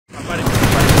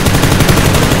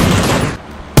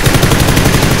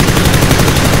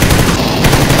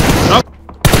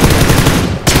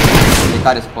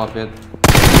car is popped.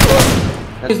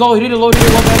 He's low, really low, really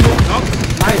low.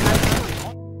 Nice.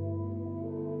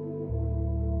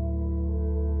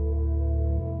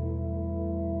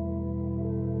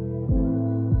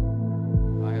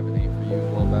 I have an 8 for you,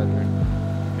 ESL.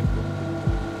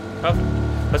 Perfect.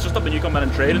 Let's just stop the new combat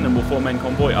and trade, and then we'll form main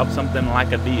convoy up something like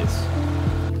this.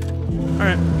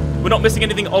 Alright. We're not missing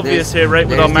anything obvious here, right?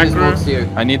 With our macro.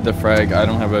 I need the frag. I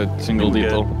don't have a single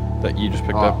detail that you just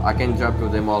picked up. I can drop to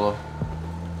them all.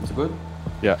 It's good?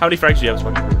 Yeah. How many frags do you have,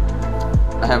 Swag?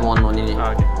 I have one on in.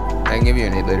 Okay. I can give you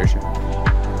an 8 later, sure.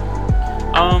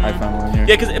 I found one here.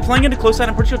 Yeah, because playing into close side,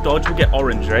 I'm pretty sure Dodge will get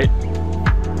orange, right?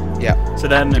 Yeah. So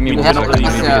then we don't really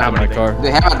have my car. They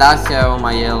have a Dacia on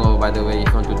my yellow, by the way, if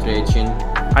you want to trade Chin.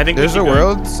 I think there's a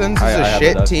world since it's a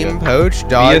shit team poach.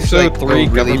 Dodge BSO like 3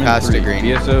 really past 3. to green.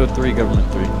 BSO 3 government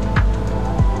 3.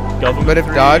 Government but if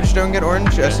 3. Dodge don't get orange,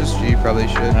 SSG probably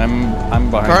should. I'm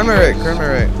behind. Car on my right. Car on my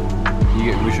right.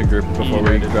 We should group before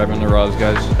we drive into Roz,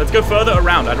 guys. Let's go further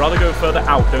around. I'd rather go further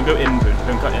out. Don't go in, Boone.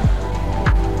 Don't cut in.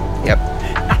 Yep.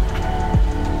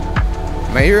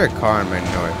 Might hear a car on my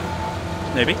north.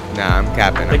 Maybe. Nah, I'm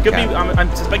capping. It could be.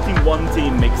 I'm suspecting one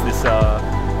team makes this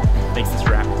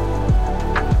wrap.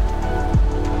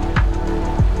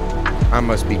 I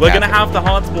must be. We're gonna have the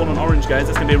hard spawn on orange, guys.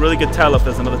 That's gonna be a really good tell if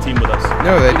there's another team with us.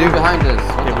 No, they do. Behind us.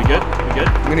 Okay, we good? We good?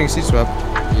 I'm getting C-swap.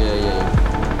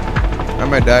 Yeah. I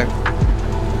might die.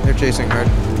 They're chasing hard.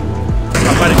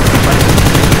 I'm fighting.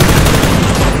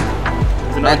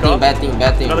 There's another car. Bad team.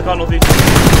 Another car northeast.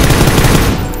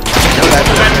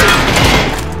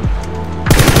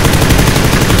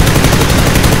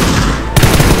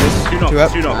 Two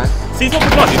knocks. Nice. Seize off the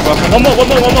flush. One more.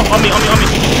 On me.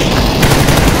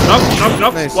 Knock.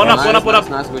 Nice. One up.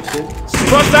 Nice, good shit.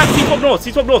 Cross that,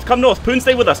 C-swap north. Come north. Poon,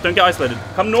 stay with us. Don't get isolated.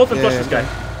 Come north and flush this guy.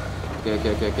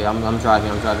 Okay. I'm driving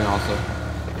also.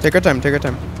 Take our time.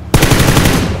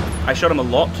 I shot him a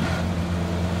lot.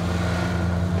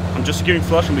 I'm just securing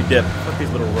flush and we dip. Fuck these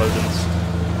little rodents.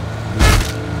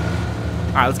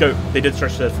 Alright, let's go. They did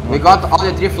stretch this. We got all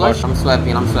the 3 flush. I'm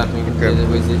swapping.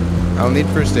 Okay. I'll need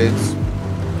first aids.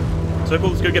 Circle,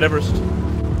 let's go get Everest.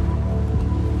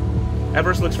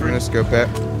 Everest looks I'm free. gonna scope it.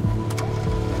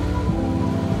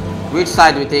 Which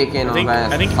side we take in?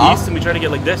 I think south? east and we try to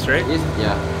get like this, right? East?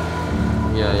 Yeah.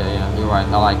 You're right.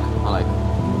 I like.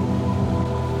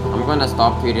 I'm gonna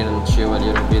stop here and chill a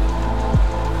little bit.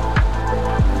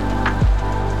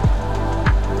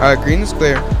 Green's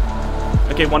clear.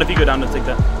 Okay, one of you go down and take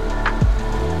that.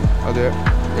 I'll do it.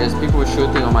 There's people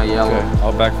shooting on my yellow. Okay,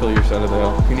 I'll backfill your side of the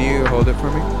hill. Can you hold it for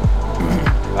me?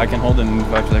 I can hold it in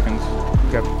 5 seconds.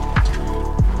 Okay.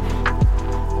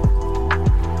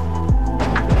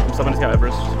 Someone's got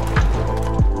Everest.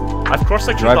 I've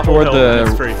cross-sectioned Drive the whole toward hill.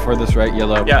 It's free. for this right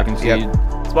yellow. Yeah. I can see.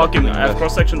 Sparking, I've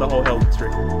cross-sectioned the whole hill. It's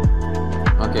free.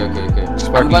 Okay.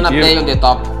 Sparking I'm gonna to you. play on the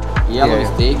top. Yellow is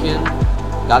taken.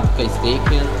 Gatka is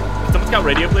taken. Someone's got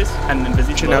radio, please, and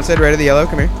Invisi. Shooting outside right of the yellow.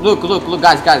 Come here. Look,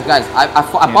 guys. I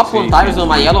pop one tires on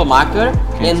my yellow marker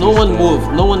and no one move,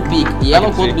 no one peek.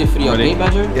 Yellow code be free, okay,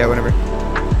 Badger? Yeah, whenever.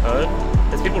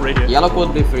 There's people radio. Yellow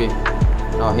code be free.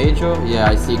 Oh, Hajo? Yeah,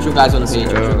 I see. 2 guys on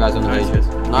Hajo.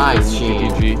 Nice,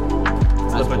 GG.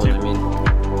 Nice one, I mean.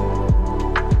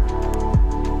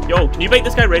 Yo, can you bait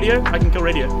this guy radio? I can kill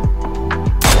radio.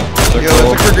 Yo, let's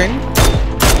look for green.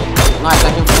 Nice,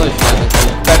 I can flush.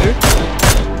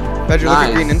 Badger, look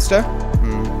at green insta.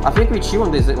 I think we chill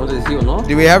on this hill, no?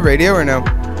 Do we have radio or no?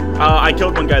 I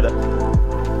killed one guy there.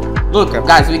 Look,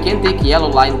 guys, we can take yellow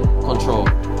line control.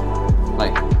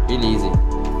 Like, really easy.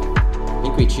 I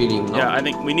think we're chilling, no? Yeah, I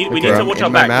think we need to watch our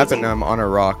back. Map and I'm on a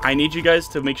rock. I need you guys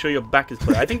to make sure your back is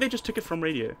clear. I think they just took it from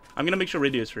radio. I'm gonna make sure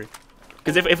radio is free.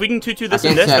 Because if we can 2-2 this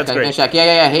and this, that's great. I can check.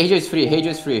 Yeah. Hajo is free.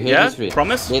 Yeah?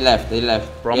 Promise? They left.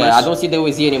 Promise? Yeah, I don't see the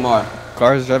OZ anymore.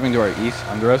 Cars driving to our east,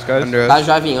 under us, guys. Guys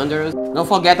driving under us. Don't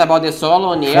forget about the solo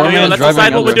on the air. Yo, let's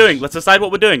decide what we're doing. Let's decide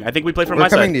what we're doing. I think we play from my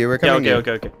side. We're coming to you. We're coming to you.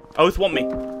 Okay. Oath want me.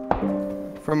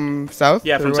 From south?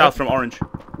 Yeah, from south, from orange.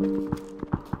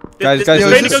 Guys,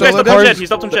 He's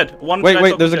stopped on shed.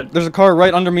 Wait, there's a car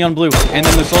right under me on blue, and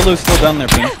then the solo's still down there,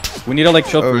 Pink. We need to like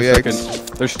chill for a second.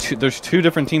 There's two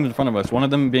different teams in front of us. One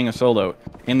of them being a solo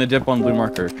in the dip on blue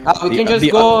marker. We can just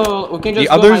go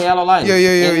my yellow line.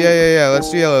 Yeah.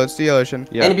 Let's do yellow, Shin.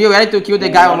 Yeah. And be ready to kill the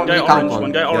guy on the compound.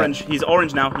 One guy orange. He's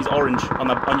orange now. He's orange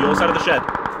on your side of the shed.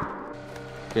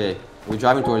 Okay, we're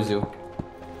driving towards you.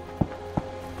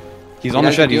 He's on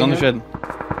the shed. He's on the shed.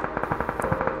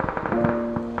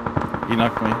 He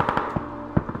knocked me.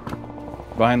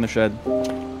 Behind the shed.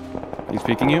 He's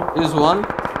peeking you. There's one.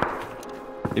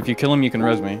 If you kill him, you can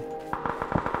res me. 90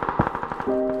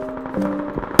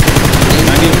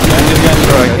 again.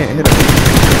 can't hit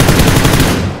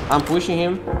him. I'm pushing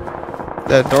him.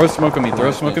 Dead. Throw smoke at me.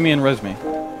 Throw smoke at me and res me.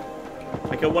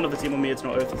 I killed one of the team on me. It's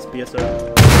not Oath. It's BSO.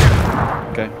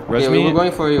 Okay, res Okay, me. we're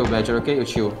going for you, Badger. Okay, you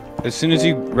chill. As soon as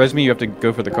you res me, you have to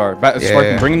go for the car. Spartan,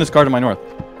 yeah. bring in this car to my north.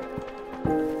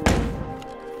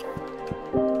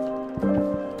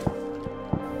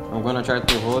 I'm gonna try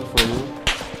to hold for you.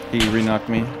 He re-knocked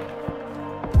me.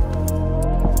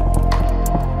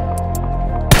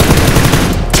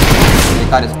 The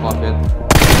car is popped.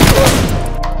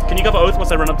 Can you cover Oath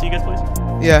once I run up to you guys, please?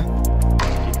 Yeah.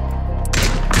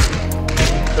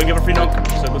 Don't give a free knock.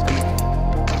 Circle's coming.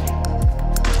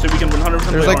 So we can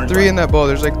 100% There's play like 3 in that ball.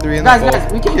 There's like 3 in Guys, that ball.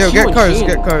 guys, we can Yo, chill get and cars. chain.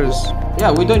 Get cars.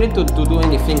 Yeah, we don't need to do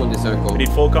anything on the circle. We need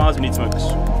 4 cars. We need smokes.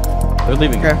 They're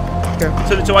leaving. Okay.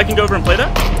 Okay. So I can go over and play that?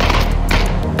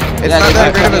 It's Yeah, not they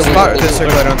that can great of a play spot it. this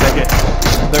circle, I don't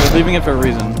think. They're leaving it for a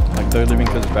reason. Like, they're leaving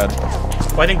because it's bad.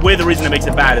 Well, I think we're the reason it makes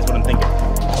it bad, is what I'm thinking.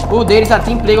 Oh, there is a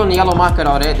team play on the yellow marker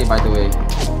already, by the way.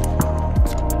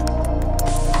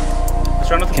 Let's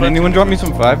try not to Can play. anyone drop me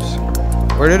some 5s?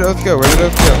 Where did Oath go? Where did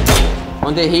Oath go?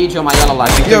 On the hedge on my yellow line.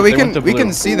 Yo, we they went to can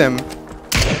blue. see them.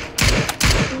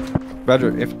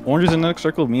 Badger, if orange is in the next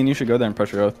circle, me and you should go there and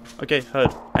pressure Oath. Okay,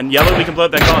 heard. And yellow, we can blow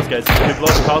up their cars, guys. Can we blow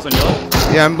up the cars on yellow?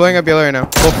 Yeah, I'm blowing up yellow right now.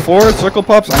 Before circle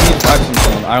pops, I need 5s from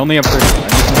someone. I only have 3. I need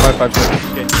some 5, 5, 6.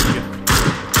 Okay,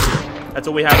 good. That's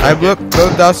all we have. I blew up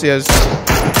both dossiers.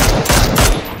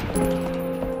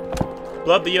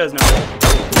 Blow up the years now.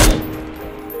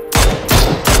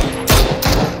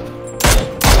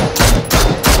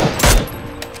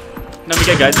 No, we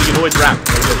get guys. We can always wrap like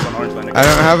this on orange line. I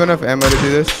don't have enough ammo to do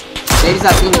this. There is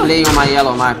a team play on my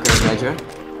yellow marker, Badger.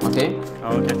 Okay?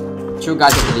 Oh, okay. 2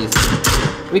 guys at least.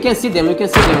 We can see them on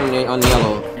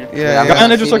yellow. Yeah, Guy yeah.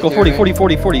 on edge of circle, 40, 40,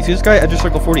 40, 40. See this guy? Edge of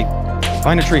circle, 40.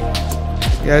 Behind a tree.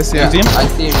 Yeah, I see Yeah, see him? I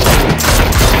see him.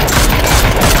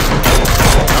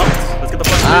 Let's get the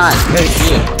first Nice. Hey.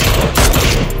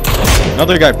 Yeah.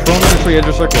 Another guy, prone on a tree, edge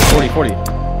of circle, 40, 40.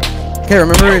 Okay,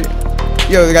 remember...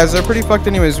 Yo, the guys, they're pretty fucked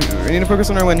anyways. We need to focus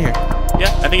on our win here. Yeah,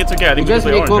 I think it's okay. I We think we just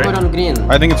can play recover orange, right? on green.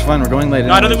 I think it's fine, we're going late.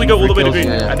 No, I don't think we go all the way to green.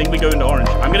 Yeah, yeah. I think we go into orange.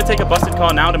 I'm gonna take a busted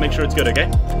car now to make sure it's good, okay?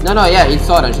 No, yeah, it's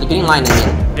orange. The green line, I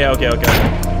mean. Yeah, okay.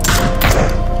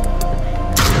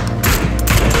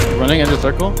 Running edge of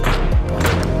circle.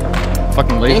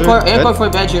 Fucking laser. Anchor for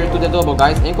Badger to the double,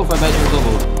 guys. Anchor for Badger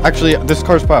double. Actually, this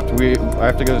car's popped. I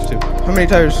have to go this too. How many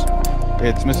tires?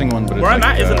 It's missing one, but it's Where I'm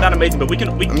like, at isn't that amazing, but we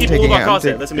can keep all taking of our it, cars I'm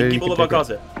here. Listen, we taking- keep all you of our can cars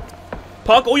here.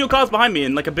 Park all your cars behind me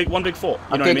in like one big fort.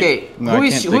 You know what I mean? Okay. No, Who I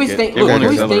is can't who take is it. staying? You're Look, going who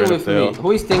is to staying accelerate with me? if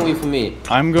Who is staying with me?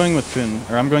 I'm going with Finn,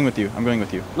 or I'm going with you. I'm going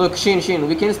with you. Look, Shin,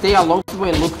 we can stay along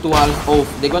and look towards Oath.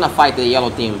 They're gonna fight the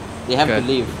yellow team. They have to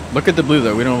leave. Look at the blue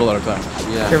though. We don't have a lot of time.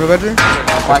 Yeah. Careful, Badger.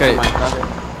 Fight Okay. for my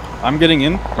car. I'm getting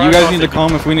in. You guys need to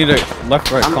calm if we need a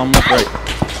left, right. Calm left, right.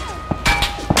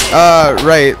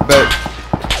 Right, but...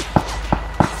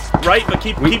 Right, but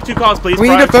keep 2 cars, please. We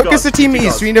need to Prior focus the cars. team Keep 2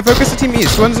 east. cars. We need to focus the team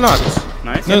east. One's knocked.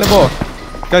 Nice. No, In the ball.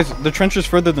 Guys, the trench is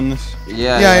further than this.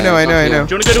 Yeah, Yeah, I know, I it's know, I okay. know.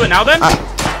 Do you want to go do it now then? Do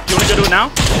you want to go do it now?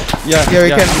 Yeah, Yeah, we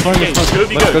can. Smoke, Okay, smoke. go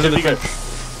be Let's good, go to go the be good.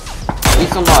 trench.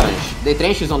 It's on orange. The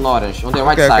trench is on orange, on the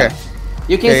right Okay, side. okay.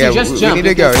 You can Yeah, see, just we jump. need to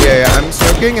you go. can see. Yeah. I'm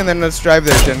smoking, and then let's drive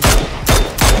there, Shin.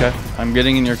 Okay, I'm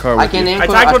getting in your car I with can you.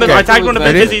 anchor. I tagged one of can them anchor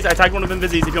Ready? Vizzies. I tagged one of them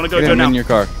Vizzies. If you want to go, go I'm now. in your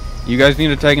car. You guys need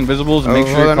to tag invisibles and make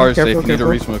sure hold your on. car is Careful, safe. You need to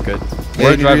careful. re-smoke it. Yeah, We're you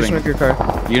need to driving. smoke your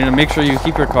car. You need to make sure you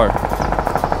keep your car.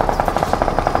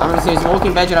 I'm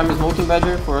smoking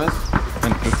badger for us.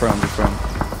 And just prone.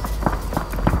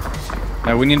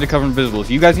 Now we need to cover invisibles.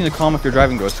 You guys need to calm if you're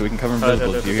driving ghosts so we can cover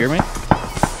invisibles. Do you hear me?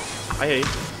 I hear you.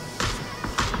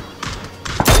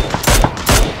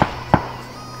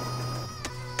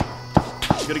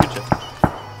 You got a good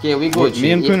shot. Okay, we good. Wait,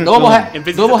 me and Poon are Double, still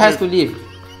Invisible has to to leave.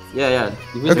 Yeah.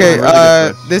 Okay, really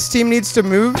good choice. this team needs to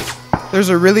move. There's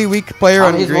a really weak player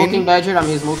I'm on his smoking green. badger. I'm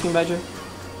his smoking badger.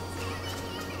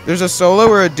 There's a solo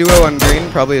or a duo on green.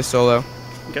 Probably a solo.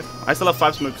 Okay. I still have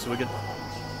 5 smokes, so we're good.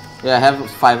 Yeah, I have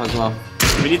 5 as well.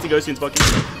 We need to go soon, Sparky.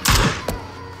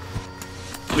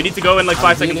 We need to go in like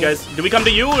 5 seconds, healing. guys. Do we come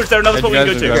to you, or is there another Hey, spot we can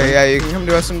go guys are to? driving. Okay, yeah, you can come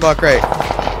to us and block right.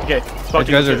 Okay, You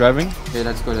Sparky. guys are driving? Okay,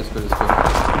 let's go.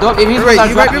 Don't, invisibles Wait, are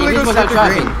you might be driving. able to go Invisibles are straight to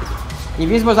driving.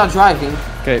 Invisibles are driving.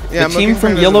 Okay, Yeah, the I'm team looking for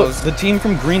from yellow, invisibles. the team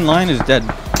from green line is dead.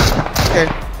 Okay,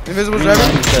 invisibles Green line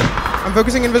driving. is dead. I'm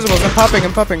focusing invisibles. I'm popping.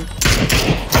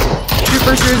 Shoot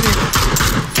first jersey.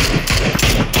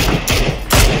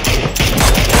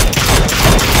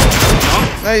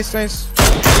 Nice.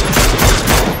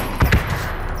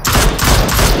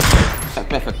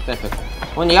 Perfect.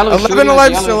 On the yellow. 11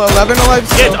 alive still. 11 alive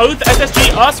Yeah, it's still. Oath,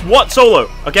 SSG, us, what, solo.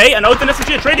 Okay? And Oath and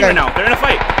SSG are trading right now. They're in a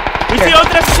fight. We see Oath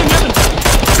and SSG in the open.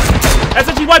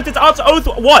 SMG wiped. It's out to Oath.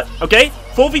 What? Okay.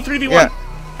 4v3v1. Yeah.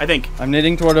 I think. I'm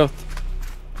nading toward Oath.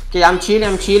 Okay, I'm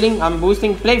chilling, I'm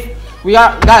boosting. Play. We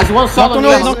are, guys, one solo.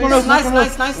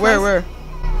 Nice. Where?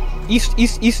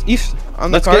 East.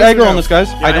 On the Let's cars get aggro or on this,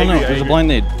 guys. Yeah, I don't know. agree, There's a blind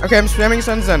nade. Okay, I'm spamming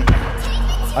Sens then.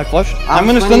 I flushed. I'm I'm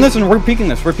gonna stun 20. this and we're peeking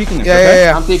this.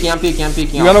 Yeah. I'm peeking.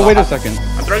 You gotta wait a second.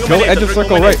 I'm throwing Go edge of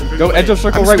circle right. Go edge of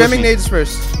circle I'm right with spamming me. nades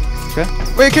first. Okay.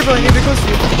 Wait, careful, I need to close to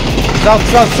you. South.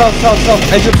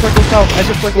 Edge of circle south. Edge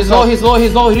of circle He's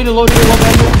south. low, really low.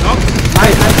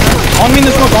 On me in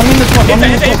the smoke.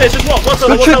 It's just what? What's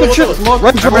Good shit. Smoke.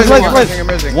 Res. I'm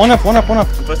resing. One up. I'm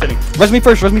first hitting. Res me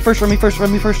first. So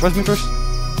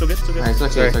good. It's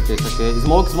okay.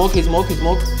 Smoke.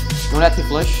 Don't let him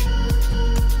flush.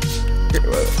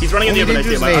 He's running in the open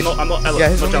team. I'm not. Yeah,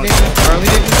 his not only challenging. danger. Our only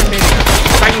danger is nading.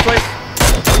 Tagging twice.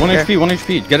 1 HP.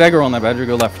 Get aggro on that badger.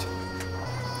 Go left.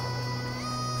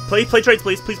 Play trades,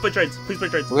 please. Please play trades.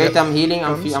 Wait, I'm healing.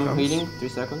 I'm Comes. healing. 3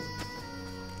 seconds.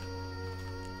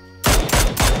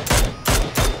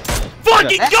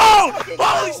 Fucking go!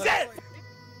 Holy shit!